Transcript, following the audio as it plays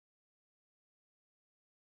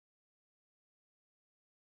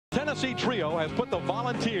Tennessee trio has put the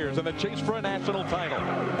Volunteers in the chase for a national title.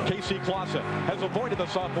 Casey Clausen has avoided the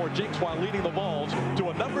sophomore jinx while leading the Vols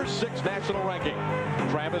to a #6 national ranking.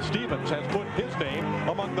 Travis Stevens has put his name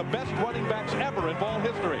among the best running backs ever in Vol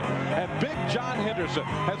history. And Big John Henderson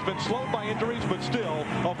has been slowed by injuries but still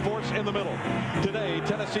a force in the middle. Today,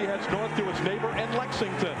 Tennessee heads north to its neighbor in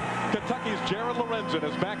Lexington. Kentucky's Jared Lorenzen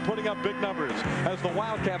is back putting up big numbers as the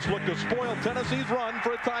Wildcats look to spoil Tennessee's run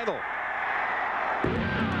for a title.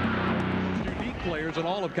 Players in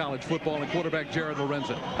all of college football and quarterback Jared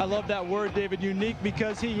Lorenzen. I love that word, David, unique,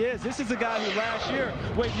 because he is. This is a guy who last year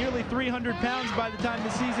weighed nearly 300 pounds by the time the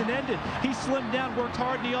season ended. He slimmed down, worked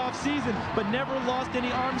hard in the offseason, but never lost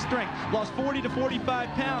any arm strength. Lost 40 to 45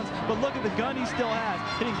 pounds, but look at the gun he still has.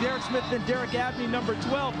 Hitting Derek Smith and Derek Abney, number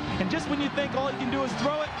 12. And just when you think all he can do is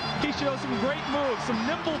throw it, he shows some great moves, some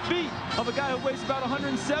nimble feet of a guy who weighs about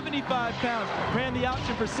 175 pounds. Ran the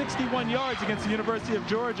option for 61 yards against the University of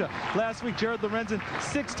Georgia. Last week, Jared Lorenzen,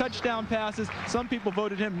 6 touchdown passes. Some people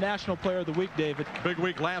voted him National Player of the Week, David. Big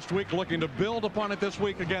week last week, looking to build upon it this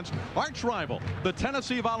week against arch rival, the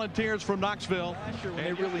Tennessee Volunteers from Knoxville. Last year when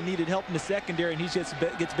they really needed help in the secondary, and he just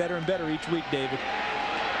gets better and better each week, David.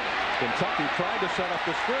 Kentucky tried to set up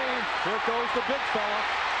the screen. Here goes the big fella.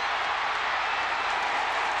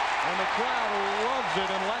 And the crowd loves it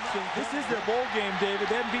in Lexington. This is their bowl game, David.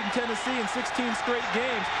 They haven't beaten Tennessee in 16 straight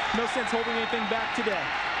games. No sense holding anything back today.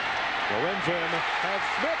 Lorenzen has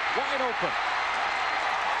Smith wide open.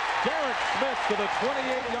 Derek Smith to the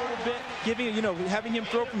 28-yard bit, having him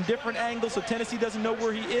throw from different angles so Tennessee doesn't know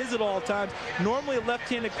where he is at all times. Normally a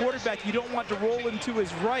left-handed quarterback, you don't want to roll into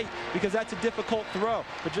his right because that's a difficult throw.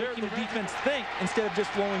 But you're making the defense think instead of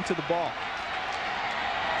just flowing to the ball.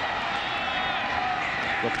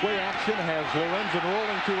 The play action has Lorenzen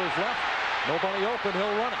rolling to his left. Nobody open,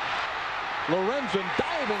 he'll run it. Lorenzen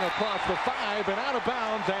diving across the 5 and out of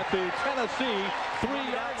bounds at the Tennessee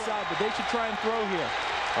 3-yard side, but they should try and throw here.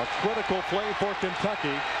 A critical play for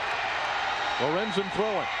Kentucky. Lorenzen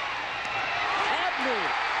throwing. Abney,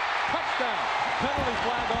 touchdown. Penalty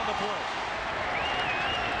flag on the play.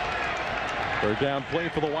 Third down play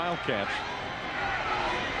for the Wildcats.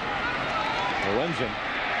 Lorenzen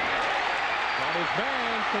on his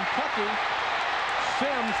man, Kentucky.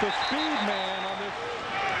 Sims, the speed man on this.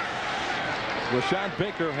 Rashad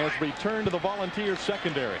Baker has returned to the Volunteers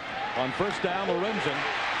secondary. On first down, Lorenzen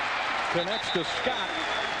connects to Scott.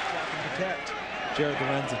 Protect Jared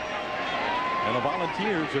Lorenzen. And the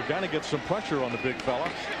Volunteers have got to get some pressure on the big fella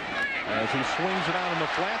as he swings it out in the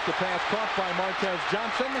flat. The pass caught by Marquez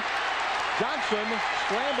Johnson. Johnson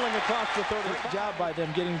scrambling across the 30. Great job by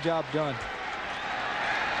them getting the job done.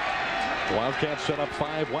 The Wildcats set up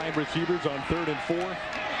 5 wide receivers on 3rd and 4.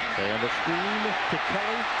 And the screen to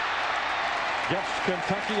Kelly. Gets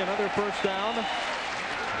Kentucky another first down.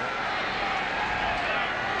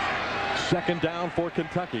 Second down for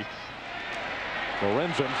Kentucky.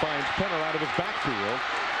 Lorenzen finds Penner out of his backfield.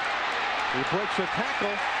 He breaks a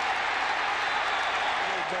tackle.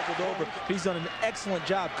 Doubled over. He's done an excellent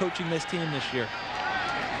job coaching this team this year.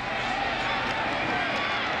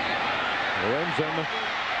 Lorenzen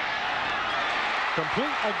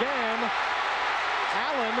complete again.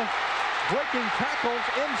 Allen breaking tackles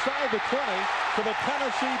inside the 20 to the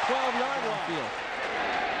Tennessee 12-yard line.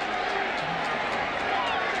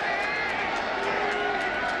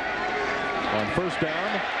 On first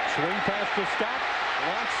down, swing pass to Scott.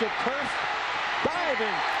 Lots of turf.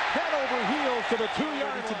 Diving head over heels to the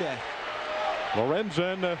 2-yard line today.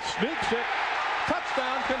 Lorenzen sneaks it.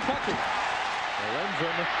 Touchdown, Kentucky.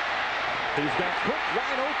 Lorenzen, he's got Cook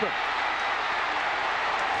wide open.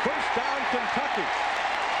 First down, Kentucky.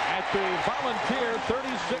 At the Volunteer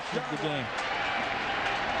 36 of the game.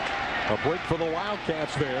 A break for the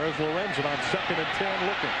Wildcats there as Lorenzen on 2nd and 10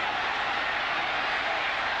 looking.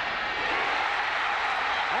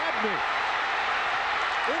 Abney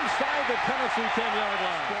inside the Tennessee 10-yard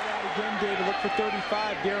line. Spread out again, David. Look for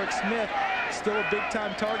 35. Derek Smith, still a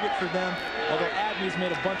big-time target for them, although Abney's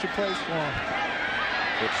made a bunch of plays for him.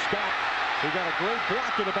 It's Scott, who got a great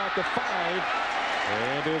block at about the 5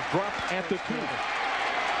 and is dropped at the 2.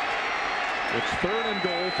 It's 3rd and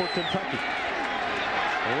goal for Kentucky.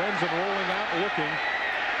 Lorenzen rolling out, looking.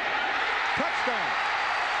 Touchdown.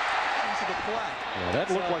 Into the play. Yeah,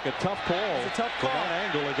 that looked like a tough call. It's a tough call. From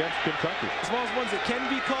that angle against Kentucky. It's one of those ones that can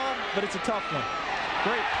be called, but it's a tough one.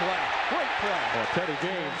 Great play. Great play. Oh, Teddy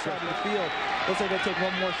Gaines. Side of the field. Looks like they'll take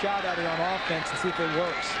one more shot at it on offense and see if it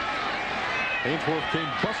works. Ainsworth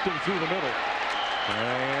came busting through the middle.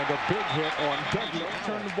 And a big hit on Dougie.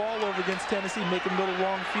 Turn the ball over against Tennessee, make them go to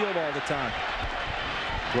long field all the time.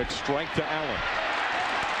 Quick strike to Allen.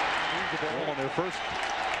 The ball on their first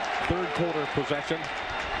third quarter possession.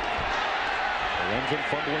 Lorenzen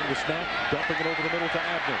fumbling the snap, dumping it over the middle to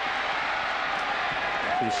Abner.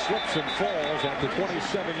 He slips and falls at the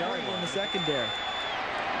 27-yard line. In the secondary.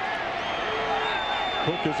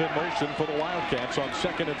 Cook is in motion for the Wildcats on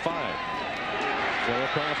 2nd and 5. Throw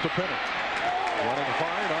pass to Penner. Running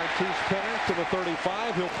hard, Artuse Penner to the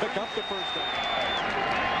 35. He'll pick up the first down.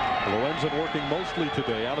 Lorenzen working mostly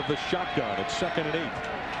today out of the shotgun at 2nd and 8.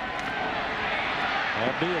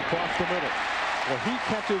 Abney across the middle. Well, he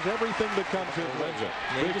catches everything that comes in. Lorenzen,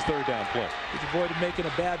 big third down play. He's avoided making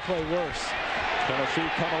a bad play worse. Tennessee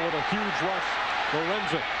coming with a huge rush.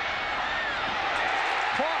 Lorenzen.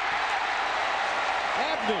 Caught.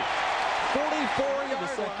 Abney. 44-yard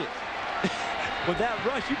line. With that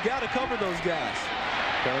rush, you've got to cover those guys.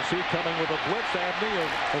 Tennessee coming with a blitz. Abney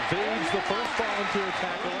evades the first volunteer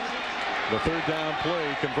tackle. The third down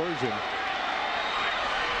play conversion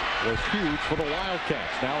was huge for the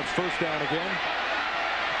Wildcats. Now it's first down again.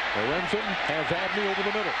 Lorenzen has Abney over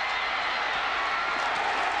the middle.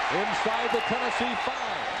 Inside the Tennessee 5.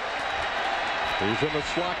 He's in the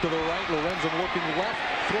slot to the right. Lorenzen looking left.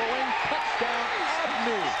 Throwing. Touchdown.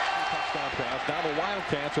 Abney. Touchdown pass. Now the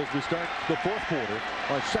Wildcats, as we start the fourth quarter,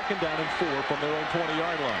 are 2nd down and 4 from their own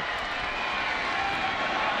 20-yard line.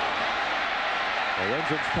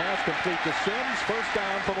 Lorenzen's pass complete to Sims. First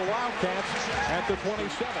down for the Wildcats at the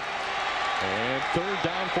 27. And third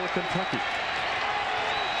down for Kentucky.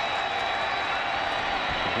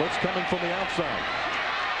 Blitz coming from the outside.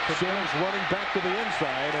 Sims running back to the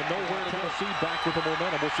inside and nowhere to Tennessee back with the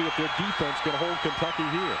momentum. We'll see if their defense can hold Kentucky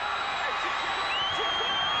here.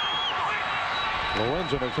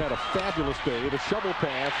 Lorenzen has had a fabulous day. The shovel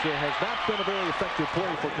pass has not been a very effective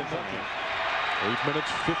play for Kentucky. 8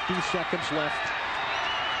 minutes, 50 seconds left.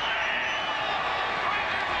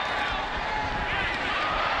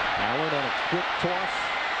 Allen on a quick toss.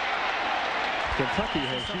 Kentucky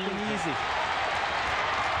has something easy.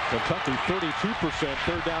 Kentucky 32%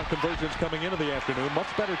 third down conversions coming into the afternoon.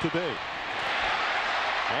 Much better today.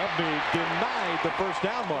 Abney denied the first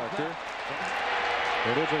down marker.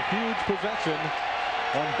 It is a huge possession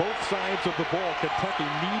on both sides of the ball. Kentucky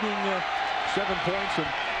needing 7 points and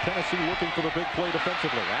Tennessee looking for the big play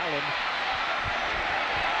defensively. Allen.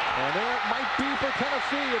 And there it might be for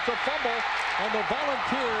Tennessee. It's a fumble, and the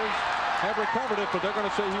Volunteers have recovered it, but they're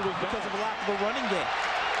going to say he was because of a lack of a running game.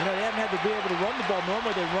 You know, they haven't had to be able to run the ball.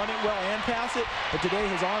 Normally they run it well and pass it, but today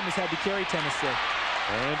his arm has had to carry Tennessee.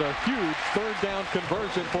 And a huge third down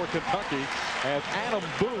conversion for Kentucky as Aaron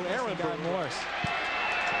Boone.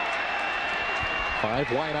 5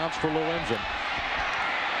 wideouts for Lorenzen.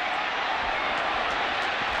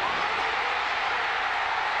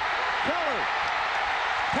 Keller.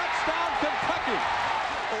 Touchdown Kentucky.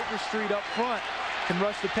 Overstreet up front can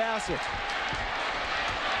rush the passer.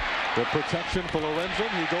 The protection for Lorenzen.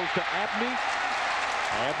 He goes to Abney.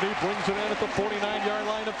 Abney brings it in at the 49-yard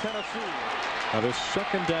line of Tennessee. Now this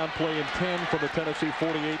second down play and 10 for the Tennessee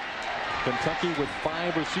 48. Kentucky with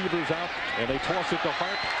 5 receivers out, and they toss it to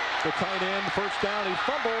Hart, the tight end. First down, he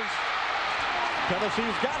fumbles.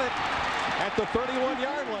 Tennessee's got it at the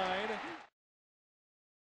 31-yard line.